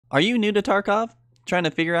Are you new to Tarkov? Trying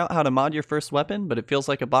to figure out how to mod your first weapon, but it feels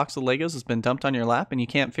like a box of Legos has been dumped on your lap and you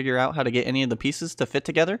can't figure out how to get any of the pieces to fit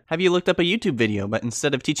together? Have you looked up a YouTube video, but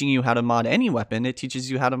instead of teaching you how to mod any weapon, it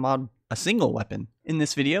teaches you how to mod a single weapon? In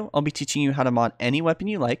this video, I'll be teaching you how to mod any weapon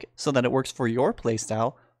you like so that it works for your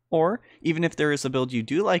playstyle, or even if there is a build you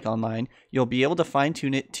do like online, you'll be able to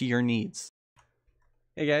fine-tune it to your needs.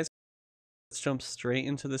 Hey guys, let's jump straight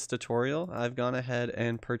into this tutorial. I've gone ahead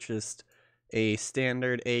and purchased a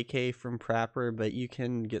standard AK from Prapper, but you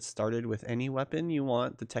can get started with any weapon you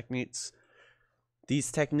want.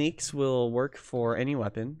 These techniques will work for any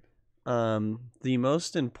weapon. The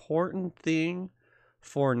most important thing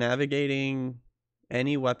for navigating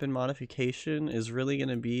any weapon modification is really going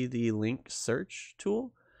to be the link search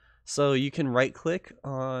tool. So you can right click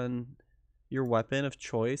on your weapon of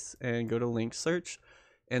choice and go to link search,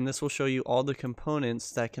 and this will show you all the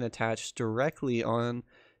components that can attach directly on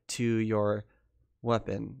to your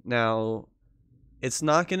weapon. Now, it's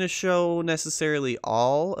not going to show necessarily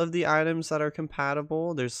all of the items that are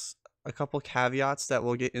compatible. There's a couple caveats that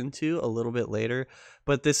we'll get into a little bit later,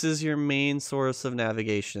 but this is your main source of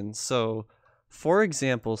navigation. So for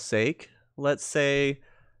example's sake, let's say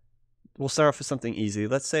we'll start off with something easy.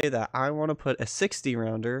 Let's say that I want to put a 60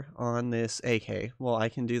 rounder on this AK. Well, I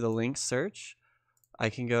can do the link search. I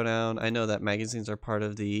can go down, I know that magazines are part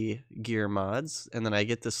of the gear mods, and then I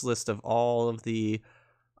get this list of all of the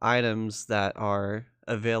items that are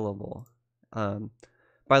available.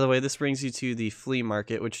 By the way, this brings you to the flea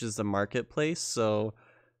market, which is the marketplace. So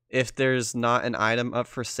if there's not an item up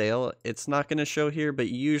for sale, it's not going to show here, but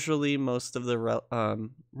usually most of the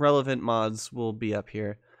relevant mods will be up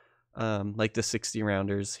here, like the 60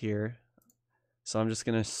 rounders here. So I'm just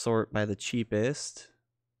going to sort by the cheapest.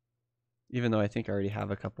 Even though I think I already have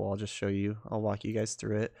a couple, I'll just show you. I'll walk you guys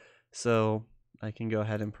through it. So I can go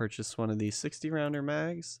ahead and purchase one of these 60 rounder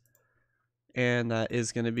mags, and that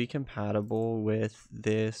is going to be compatible with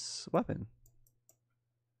this weapon.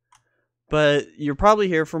 But you're probably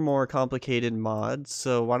here for more complicated mods,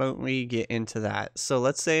 so why don't we get into that? So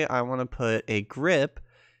let's say I want to put a grip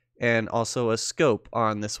and also a scope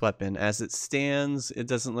on this weapon. As it stands, it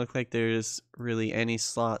doesn't look like there's really any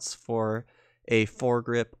slots for a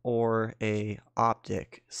foregrip or a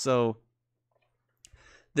optic. So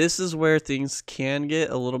this is where things can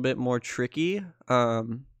get a little bit more tricky.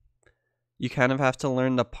 You kind of have to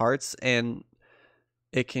learn the parts, and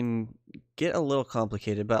it can get a little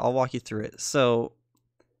complicated, but I'll walk you through it. So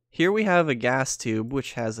here we have a gas tube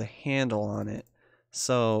which has a handle on it,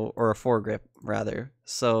 so, or a foregrip rather.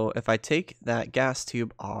 So if I take that gas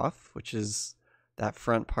tube off, which is that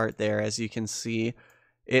front part there, as you can see,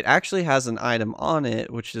 it actually has an item on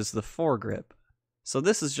it, which is the foregrip. So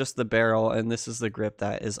this is just the barrel, and this is the grip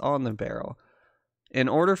that is on the barrel. In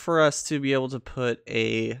order for us to be able to put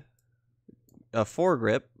a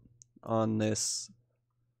foregrip on this,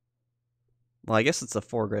 well, I guess it's a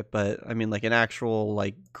foregrip, but I mean like an actual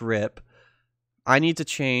like grip, I need to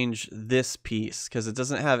change this piece because it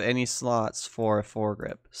doesn't have any slots for a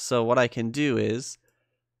foregrip. So what I can do is,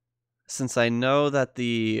 since I know that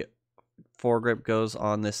the foregrip goes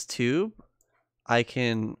on this tube, I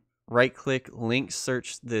can right click link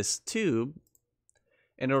search this tube,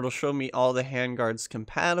 and it'll show me all the handguards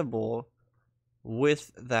compatible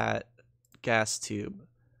with that gas tube.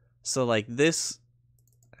 So like this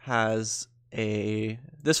foregrip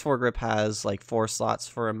has like 4 slots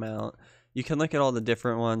for a mount. You can look at all the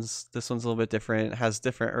different ones. This one's a little bit different. It has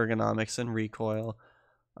different ergonomics and recoil.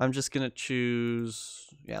 I'm just going to choose,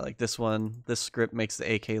 yeah, like this one. This grip makes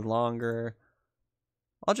the AK longer.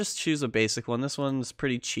 I'll just choose a basic one. This one's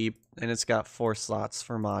pretty cheap, and it's got 4 slots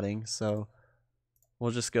for modding. So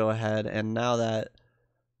we'll just go ahead, and now that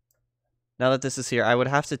this is here, I would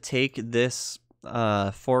have to take this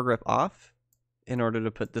foregrip off in order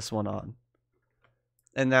to put this one on.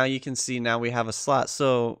 And now you can see, now we have a slot.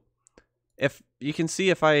 So if you can see,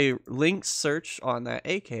 if I link search on that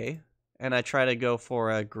AK and I try to go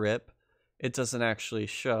for a grip, it doesn't actually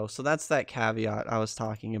show. So that's that caveat I was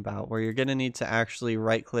talking about, where you're going to need to actually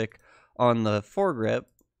right click on the foregrip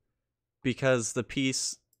because the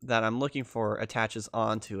piece that I'm looking for attaches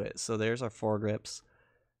onto it. So there's our foregrips,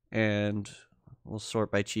 and we'll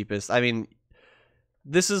sort by cheapest. I mean,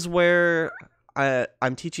 this is where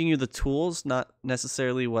I'm teaching you the tools, not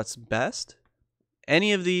necessarily what's best.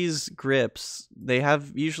 Any of these grips, they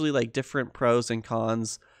have usually like different pros and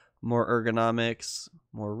cons. More ergonomics,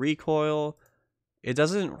 more recoil. It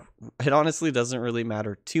honestly doesn't really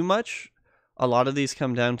matter too much. A lot of these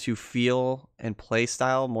come down to feel and play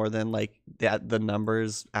style more than like the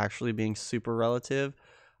numbers actually being super relative.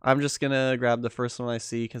 I'm just gonna grab the first one I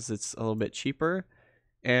see because it's a little bit cheaper,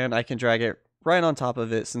 and I can drag it right on top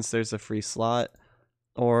of it since there's a free slot.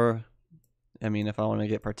 Or, I mean, if I want to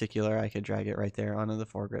get particular, I could drag it right there onto the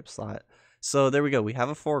foregrip slot. So there we go. We have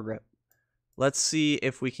a foregrip. Let's see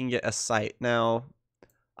if we can get a sight. Now,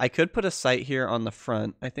 I could put a sight here on the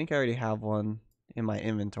front. I think I already have one in my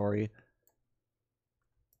inventory.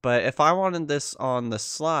 But if I wanted this on the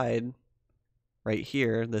slide right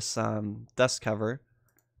here, this dust cover,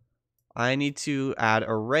 I need to add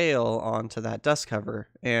a rail onto that dust cover.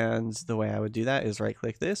 And the way I would do that is right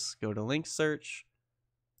click this, go to link search,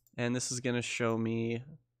 and this is going to show me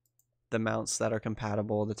the mounts that are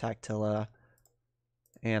compatible, the Tactila,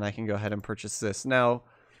 and I can go ahead and purchase this. Now,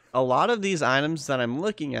 a lot of these items that I'm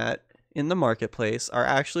looking at in the marketplace are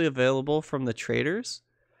actually available from the traders.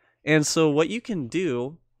 And so what you can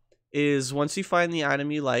do is once you find the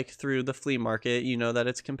item you like through the flea market, you know that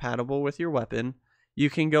it's compatible with your weapon, you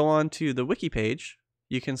can go on to the wiki page.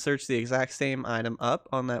 You can search the exact same item up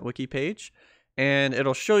on that wiki page, and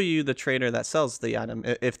it'll show you the trader that sells the item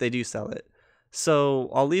if they do sell it. So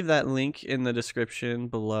I'll leave that link in the description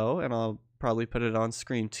below, and I'll probably put it on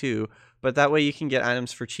screen too. But that way you can get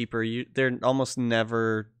items for cheaper. They're almost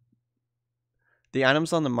never... The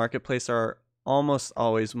items on the marketplace are almost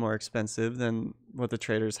always more expensive than what the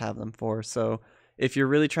traders have them for. So if you're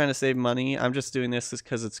really trying to save money, I'm just doing this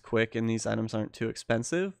because it's quick and these items aren't too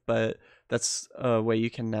expensive, but that's a way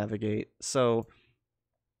you can navigate. So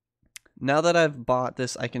now that I've bought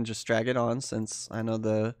this, I can just drag it on since I know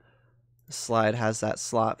the slide has that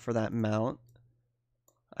slot for that mount.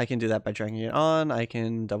 I can do that by dragging it on. I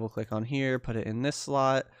can double click on here, put it in this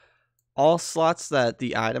slot. All slots that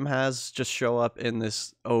the item has just show up in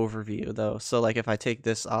this overview though. So like if I take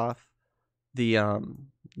this off, the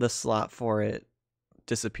slot for it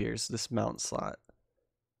disappears, this mount slot.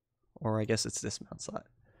 Or I guess it's this mount slot.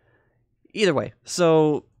 Either way,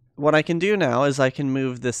 so what I can do now is I can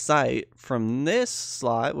move this sight from this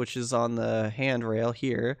slot, which is on the handrail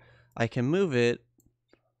here. I can move it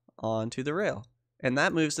onto the rail. And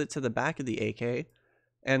that moves it to the back of the AK.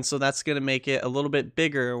 And so that's going to make it a little bit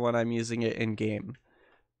bigger when I'm using it in game.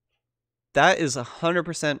 That is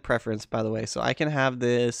 100% preference, by the way. So I can have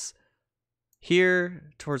this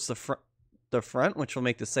here towards the front, which will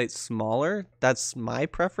make the sight smaller. That's my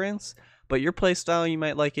preference. But your playstyle, you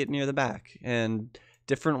might like it near the back. And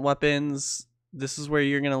different weapons, this is where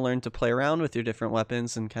you're going to learn to play around with your different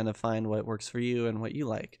weapons and kind of find what works for you and what you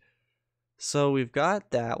like. So we've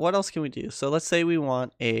got that. What else can we do? So let's say we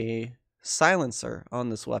want a silencer on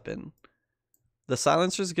this weapon. The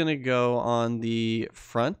silencer is going to go on the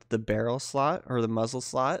front, the barrel slot or the muzzle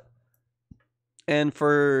slot. And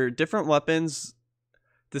for different weapons,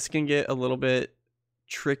 this can get a little bit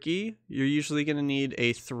tricky. You're usually going to need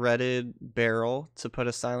a threaded barrel to put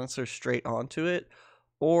a silencer straight onto it,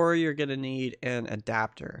 or you're going to need an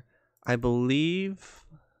adapter. I believe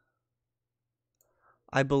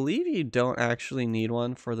you don't actually need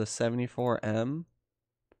one for the 74M.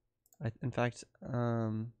 In fact,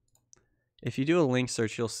 if you do a link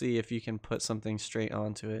search, you'll see if you can put something straight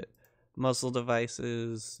onto it. Muzzle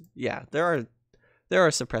devices, yeah, there are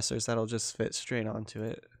suppressors that'll just fit straight onto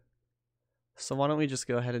it. So why don't we just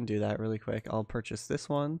go ahead and do that really quick. I'll purchase this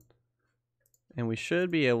one, and we should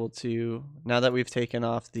be able to, now that we've taken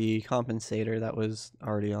off the compensator that was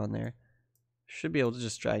already on there, should be able to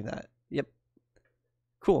just drag that. Yep.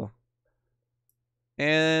 Cool.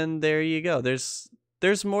 And there you go. There's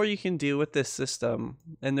more you can do with this system,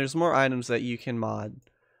 and there's more items that you can mod.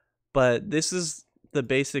 But this is the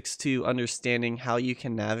basics to understanding how you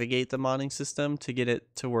can navigate the modding system to get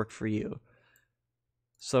it to work for you.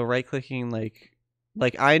 So right clicking, like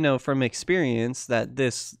I know from experience that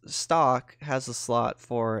this stock has a slot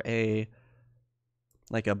for a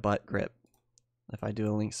butt grip. If I do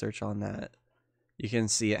a link search on that, you can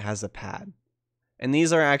see it has a pad. And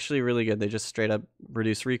these are actually really good. They just straight up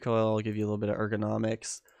reduce recoil, give you a little bit of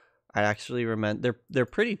ergonomics. I actually recommend, they're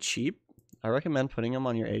pretty cheap. I recommend putting them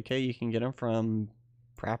on your AK. You can get them from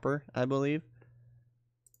Prapper, I believe.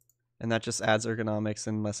 And that just adds ergonomics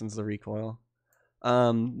and lessens the recoil.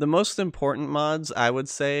 The most important mods, I would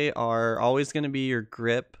say, are always going to be your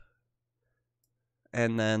grip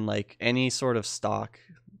and then like any sort of stock.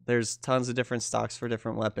 There's tons of different stocks for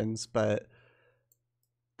different weapons, but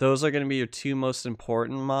those are going to be your two most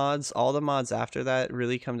important mods. All the mods after that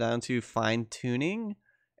really come down to fine tuning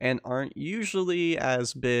and aren't usually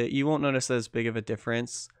as big. You won't notice as big of a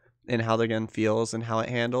difference in how the gun feels and how it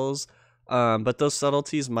handles. But those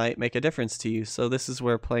subtleties might make a difference to you. So this is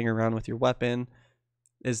where playing around with your weapon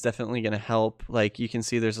is definitely going to help. Like you can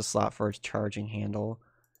see there's a slot for a charging handle,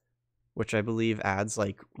 which I believe adds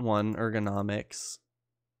like 1 ergonomics.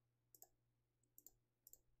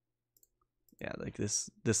 Yeah, like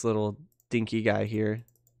this little dinky guy here.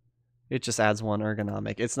 It just adds 1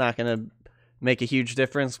 ergonomic. It's not gonna make a huge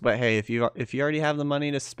difference, but hey, if you already have the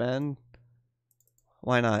money to spend,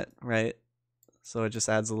 why not, right? So it just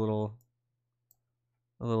adds a little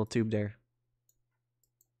tube there.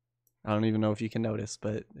 I don't even know if you can notice,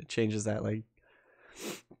 but it changes that like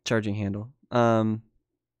charging handle. And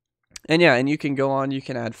yeah, and you can go on, you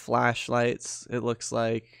can add flashlights. It looks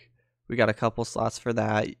like we got a couple slots for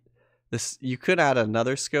that. This, you could add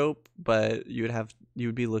another scope, but you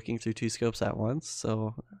would be looking through 2 scopes at once.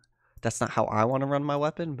 So that's not how I want to run my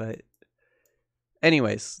weapon, but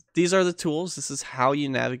anyways, these are the tools. This is how you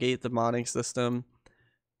navigate the modding system.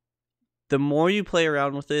 The more you play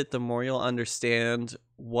around with it, the more you'll understand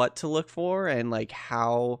what to look for and like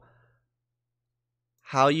how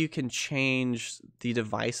you can change the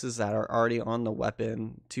devices that are already on the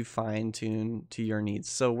weapon to fine tune to your needs.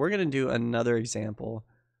 So we're going to do another example.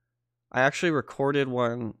 I actually recorded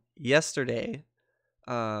one yesterday,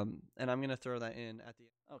 and I'm going to throw that in at the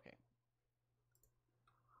end. Okay.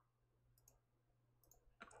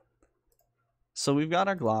 So we've got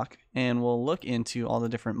our Glock, and we'll look into all the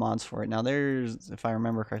different mods for it. Now there's, if I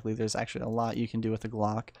remember correctly, there's actually a lot you can do with the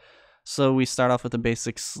Glock. So we start off with a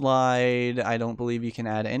basic slide. I don't believe you can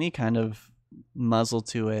add any kind of muzzle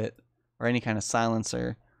to it or any kind of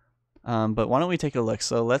silencer. But why don't we take a look?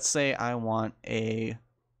 So let's say I want a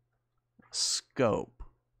scope.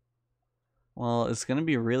 Well, it's going to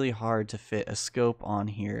be really hard to fit a scope on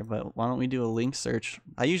here, but why don't we do a link search?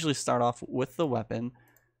 I usually start off with the weapon.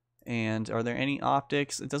 And are there any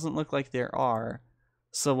optics? It doesn't look like there are.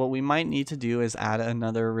 So what we might need to do is add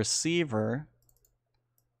another receiver.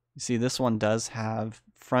 You see, this one does have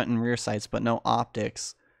front and rear sights, but no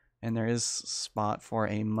optics. And there is spot for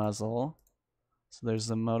a muzzle. So there's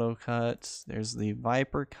the Moto cut. There's the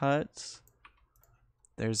Viper cut.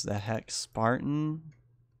 There's the Hex Spartan.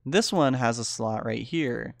 This one has a slot right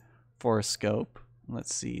here for a scope.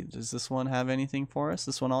 Let's see, does this one have anything for us?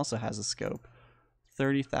 This one also has a scope.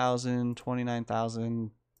 30,000,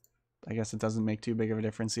 29,000. I guess it doesn't make too big of a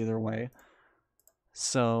difference either way.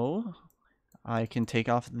 So I can take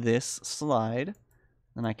off this slide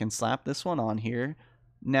and I can slap this one on here.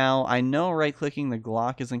 Now I know right clicking the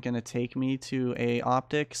Glock isn't going to take me to a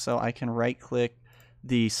optic, so I can right click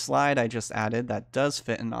the slide I just added that does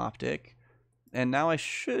fit an optic, and now I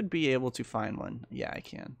should be able to find one. Yeah, I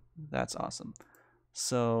can. That's awesome.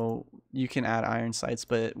 So you can add iron sights,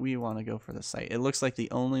 but we want to go for the sight. It looks like the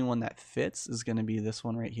only one that fits is going to be this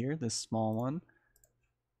one right here, this small one.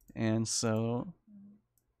 And so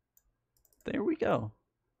there we go.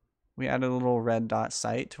 We added a little red dot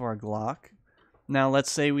sight to our Glock. Now let's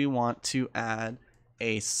say we want to add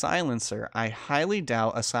a silencer. I highly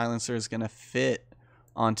doubt a silencer is going to fit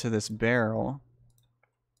onto this barrel.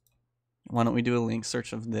 Why don't we do a link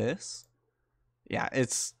search of this? Yeah,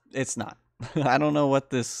 it's not. I don't know what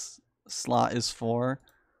this slot is for.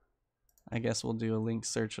 I guess we'll do a link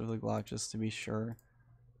search of the Glock just to be sure.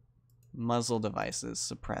 Muzzle devices,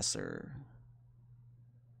 suppressor.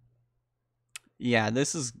 Yeah,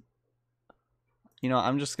 this is, you know,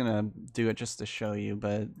 I'm just gonna do it just to show you,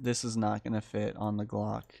 but this is not gonna fit on the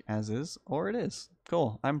Glock as is, or it is.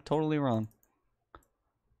 Cool, I'm totally wrong.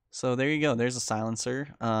 So there you go, there's a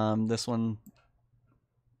silencer. This one,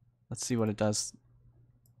 let's see what it does.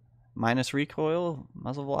 Minus recoil,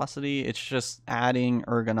 muzzle velocity, it's just adding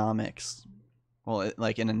ergonomics. Well,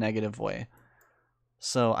 like in a negative way.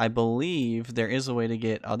 So I believe there is a way to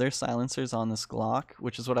get other silencers on this Glock,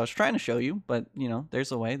 which is what I was trying to show you, but you know,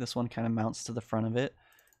 there's a way. This one kind of mounts to the front of it.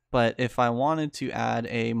 But if I wanted to add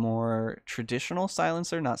a more traditional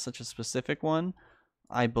silencer, not such a specific one,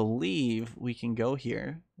 I believe we can go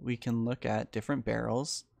here. We can look at different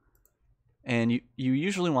barrels. And you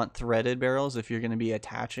usually want threaded barrels if you're going to be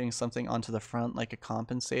attaching something onto the front like a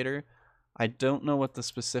compensator. I don't know what the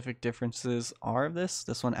specific differences are of this.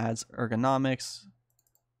 This one adds ergonomics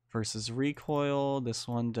versus recoil. This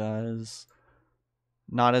one does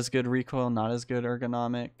not as good recoil, not as good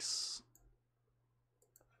ergonomics,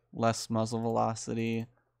 less muzzle velocity.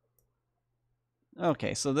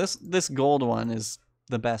 Okay, so this gold one is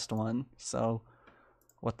the best one. So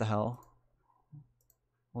what the hell?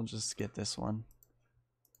 We'll just get this one.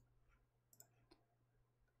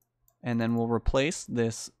 And then we'll replace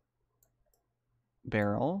this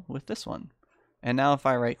barrel with this one. And now if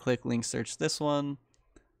I right click link search this one,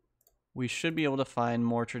 we should be able to find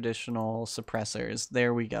more traditional suppressors.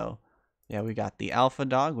 There we go. Yeah, we got the Alpha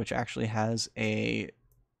Dog, which actually has a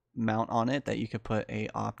mount on it that you could put a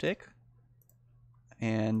optic.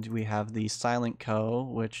 And we have the Silent Co,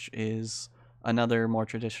 which is another more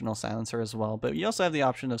traditional silencer as well. But you also have the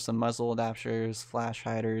option of some muzzle adapters, flash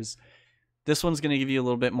hiders. This one's going to give you a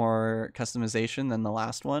little bit more customization than the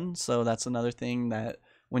last one, so that's another thing that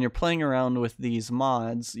when you're playing around with these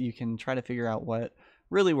mods, you can try to figure out what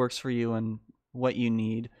really works for you and what you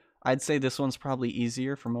need. I'd say this one's probably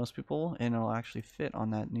easier for most people, and it'll actually fit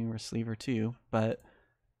on that new receiver too, but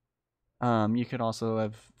you could also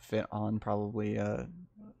have fit on probably a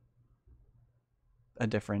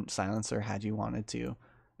different silencer had you wanted to.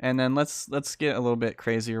 And then let's get a little bit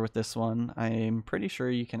crazier with this one. I'm pretty sure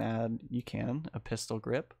you can add a pistol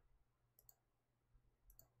grip.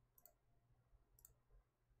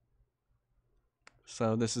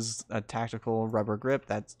 So this is a tactical rubber grip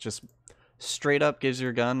that's just straight up gives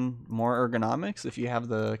your gun more ergonomics. If you have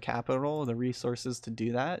the capital, the resources to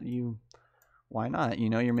do that, why not? You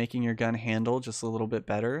know, you're making your gun handle just a little bit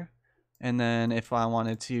better. And then if I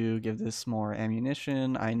wanted to give this more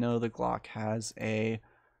ammunition, I know the Glock has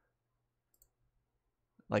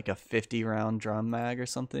like a 50 round drum mag or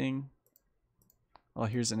something. Oh,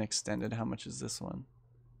 here's an extended. How much is this one?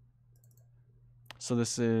 So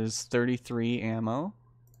this is 33 ammo.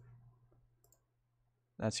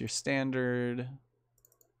 That's your standard.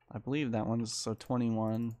 I believe that one's so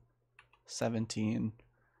 21, 17.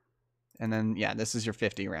 And then, yeah, this is your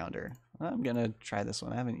 50 rounder. I'm going to try this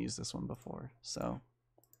one. I haven't used this one before, so.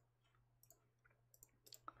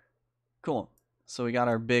 Cool. So we got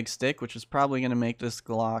our big stick, which is probably going to make this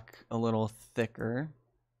Glock a little thicker.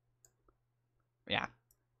 Yeah.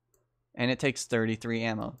 And it takes 33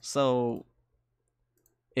 ammo. So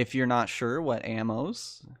if you're not sure what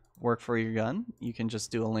ammos work for your gun, you can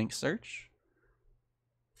just do a link search,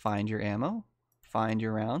 find your ammo, find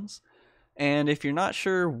your rounds. And if you're not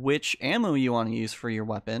sure which ammo you want to use for your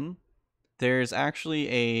weapon, there's actually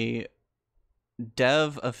a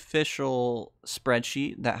dev official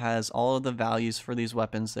spreadsheet that has all of the values for these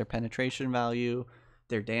weapons, their penetration value,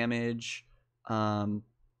 their damage, the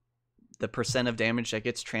percent of damage that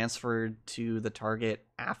gets transferred to the target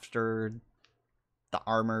after the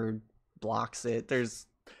armor blocks it. There's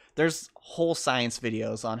whole science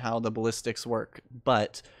videos on how the ballistics work,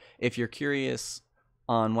 but if you're curious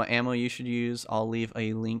on what ammo you should use, I'll leave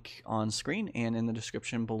a link on screen and in the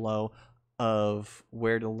description below of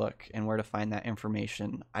where to look and where to find that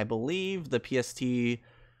information. I believe the PST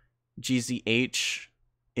GZH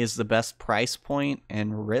is the best price point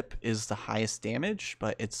and RIP is the highest damage,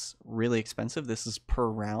 but it's really expensive. This is per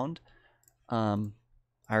round. I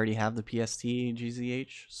already have the PST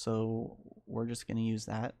GZH, so we're just going to use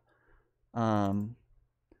that. And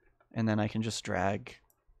then I can just drag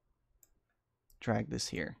this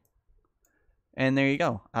here. And there you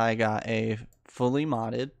go. I got a fully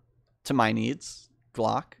modded, to my needs,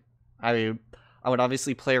 Glock. I would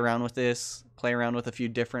obviously play around with this, play around with a few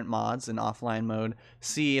different mods in offline mode,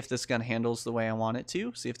 see if this gun handles the way I want it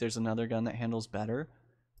to, see if there's another gun that handles better.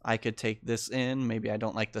 I could take this in, maybe I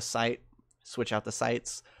don't like the sight, switch out the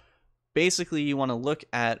sights. Basically, you want to look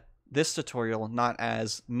at this tutorial not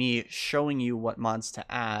as me showing you what mods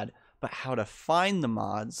to add, but how to find the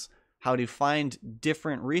mods, how to find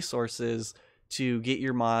different resources to get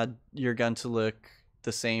your gun to look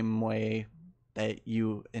the same way that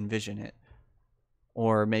you envision it.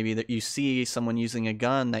 Or maybe that you see someone using a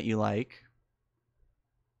gun that you like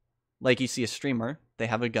you see a streamer, they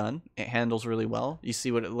have a gun, it handles really well, you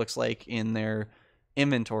see what it looks like in their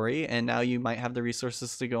inventory, and now you might have the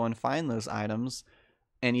resources to go and find those items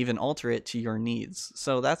and even alter it to your needs.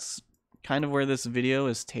 So that's kind of where this video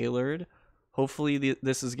is tailored. Hopefully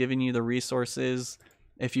this is giving you the resources.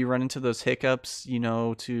 If you run into those hiccups, you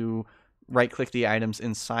know, to right click the items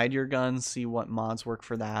inside your gun, see what mods work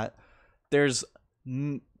for that. There's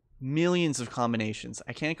millions of combinations.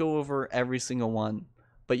 I can't go over every single one,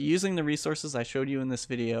 but using the resources I showed you in this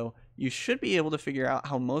video, you should be able to figure out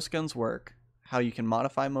how most guns work, how you can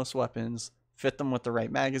modify most weapons, fit them with the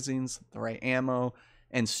right magazines, the right ammo,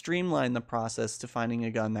 and streamline the process to finding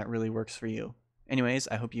a gun that really works for you. Anyways,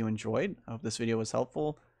 I hope you enjoyed. I hope this video was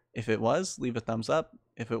helpful. If it was, leave a thumbs up.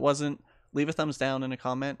 If it wasn't, leave a thumbs down and a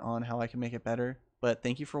comment on how I can make it better. But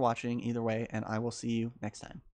thank you for watching either way, and I will see you next time.